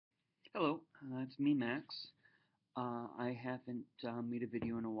Hello, it's me, Max. I haven't made a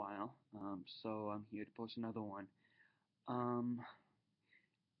video in a while, so I'm here to post another one. Um,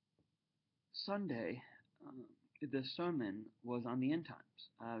 Sunday, the sermon was on the end times.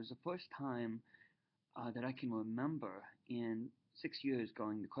 It was the first time that I can remember in 6 years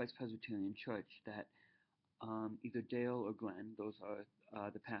going to Christ Presbyterian Church that either Dale or Glenn, those are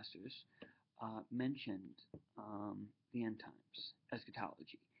the pastors, mentioned the end times,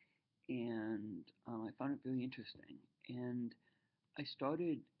 eschatology. And I found it very interesting. And I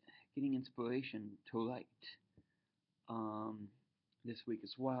started getting inspiration to write um, this week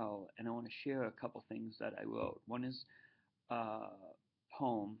as well, and I want to share a couple things that I wrote. One is a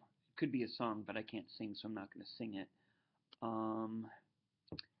poem. It could be a song, but I can't sing, so I'm not going to sing it.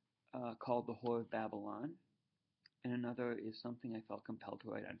 Called "The Whore of Babylon," and another is something I felt compelled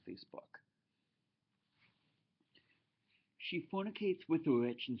to write on Facebook. She fornicates with the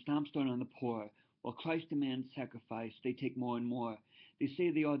rich and stomps down on the poor. While Christ demands sacrifice, they take more and more. They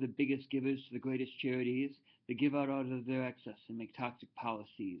say they are the biggest givers to the greatest charities. They give out of their excess and make toxic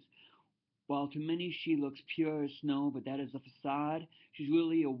policies. While to many she looks pure as snow, but that is a facade, she's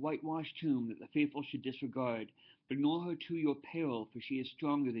really a whitewashed tomb that the faithful should disregard. But ignore her to your peril, for she is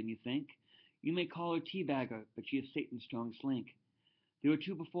stronger than you think. You may call her teabagger, but she is Satan's strongest link. There were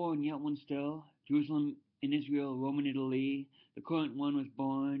two before and yet one still, Jerusalem in Israel, Rome in Italy. The current one was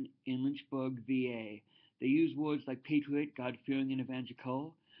born in Lynchburg, VA. They use words like patriot, God-fearing, and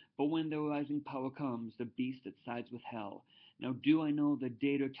evangelical, but when the rising power comes, the beast that sides with hell. Now do I know the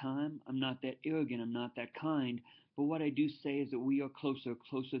date or time? I'm not that arrogant, I'm not that kind, but what I do say is that we are closer,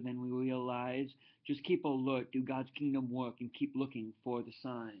 closer than we realize. Just keep alert, do God's kingdom work, and keep looking for the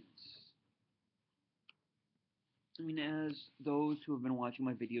signs. I mean, as those who have been watching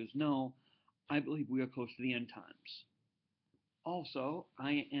my videos know, I believe we are close to the end times. Also,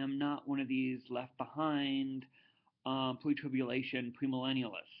 I am not one of these left behind pre-tribulation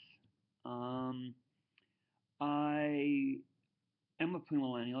premillennialists. I am a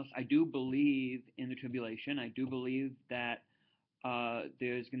premillennialist. I do believe in the tribulation. I do believe that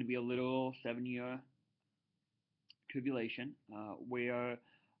there's going to be a literal 7-year tribulation where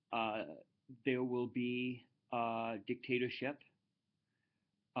uh, there will be dictatorship,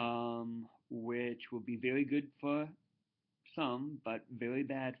 which will be very good for some, but very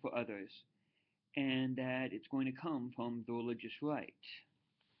bad for others, and that it's going to come from the religious right.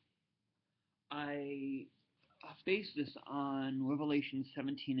 I base this on Revelation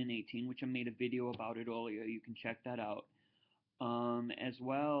 17 and 18, which I made a video about it earlier. You can check that out. As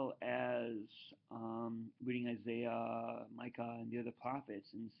well as reading Isaiah, Micah, and the other prophets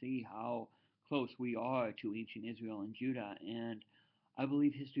and see how close we are to ancient Israel and Judah. And I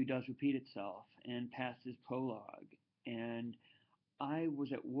believe history does repeat itself, and past is prologue. And I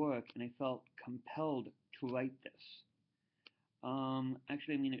was at work and I felt compelled to write this.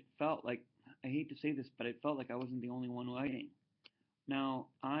 Actually, I mean, it felt like, I hate to say this, but it felt like I wasn't the only one writing. Now,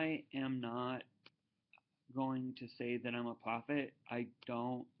 I am not going to say that I'm a prophet. I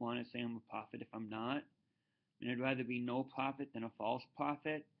don't want to say I'm a prophet if I'm not. And I'd rather be no prophet than a false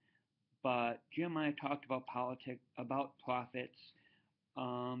prophet. But Jeremiah talked about about prophets,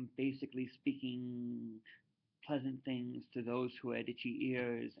 basically speaking pleasant things to those who had itchy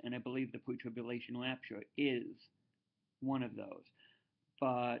ears, and I believe the pre-tribulation rapture is one of those.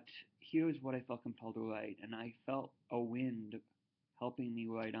 But here's what I felt compelled to write, and I felt a wind helping me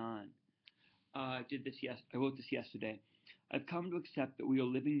write on. I wrote this yesterday. I've come to accept that we are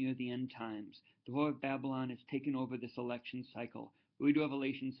living near the end times. The whore of Babylon has taken over this election cycle. Read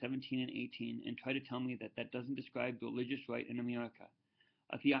Revelation 17 and 18 and try to tell me that that doesn't describe the religious right in America.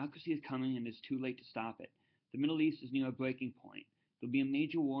 A theocracy is coming and it's too late to stop it. The Middle East is near a breaking point. There'll be a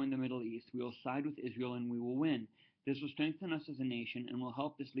major war in the Middle East. We will side with Israel and we will win. This will strengthen us as a nation and will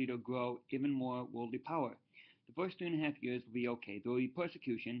help this leader grow even more worldly power. The first 3.5 years will be okay. There will be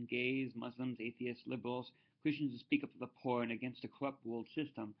persecution. Gays, Muslims, atheists, liberals, Christians who speak up for the poor and against a corrupt world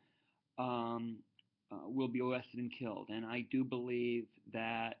system will be arrested and killed. And I do believe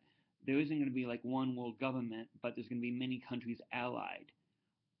that there isn't going to be like one world government, but there's going to be many countries allied.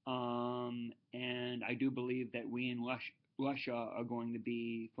 And I do believe that we in Russia are going to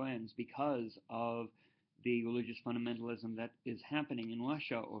be friends because of the religious fundamentalism that is happening in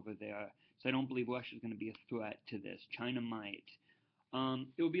Russia over there. So I don't believe Russia is going to be a threat to this. China might.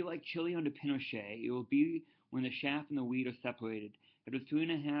 It will be like Chile under Pinochet. It will be when the chaff and the wheat are separated. At the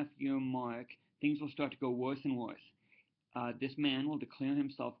 3.5-year mark, things will start to go worse and worse. This man will declare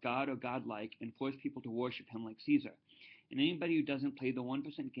himself God or godlike and force people to worship him like Caesar. And anybody who doesn't play the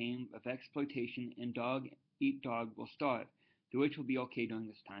 1% game of exploitation and dog eat dog will starve. The rich will be okay during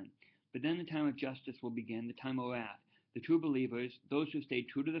this time. But then the time of justice will begin, the time of wrath. The true believers, those who stayed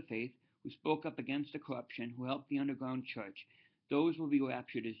true to the faith, who spoke up against the corruption, who helped the underground church, those will be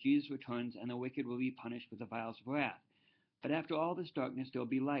raptured as Jesus returns, and the wicked will be punished with the vials of wrath. But after all this darkness there will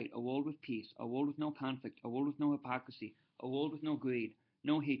be light, a world with peace, a world with no conflict, a world with no hypocrisy, a world with no greed,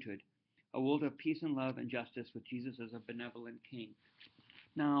 no hatred, a world of peace and love and justice with Jesus as a benevolent king.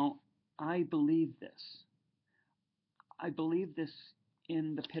 Now, I believe this. I believe this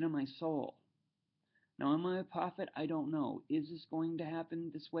in the pit of my soul. Now, am I a prophet? I don't know. Is this going to happen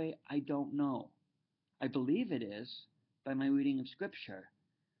this way? I don't know. I believe it is by my reading of Scripture.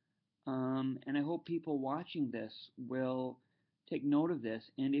 And I hope people watching this will take note of this.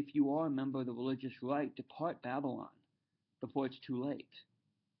 And if you are a member of the religious right, depart Babylon before it's too late.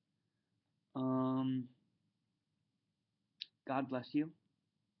 God bless you.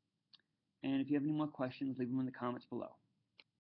 And if you have any more questions, leave them in the comments below.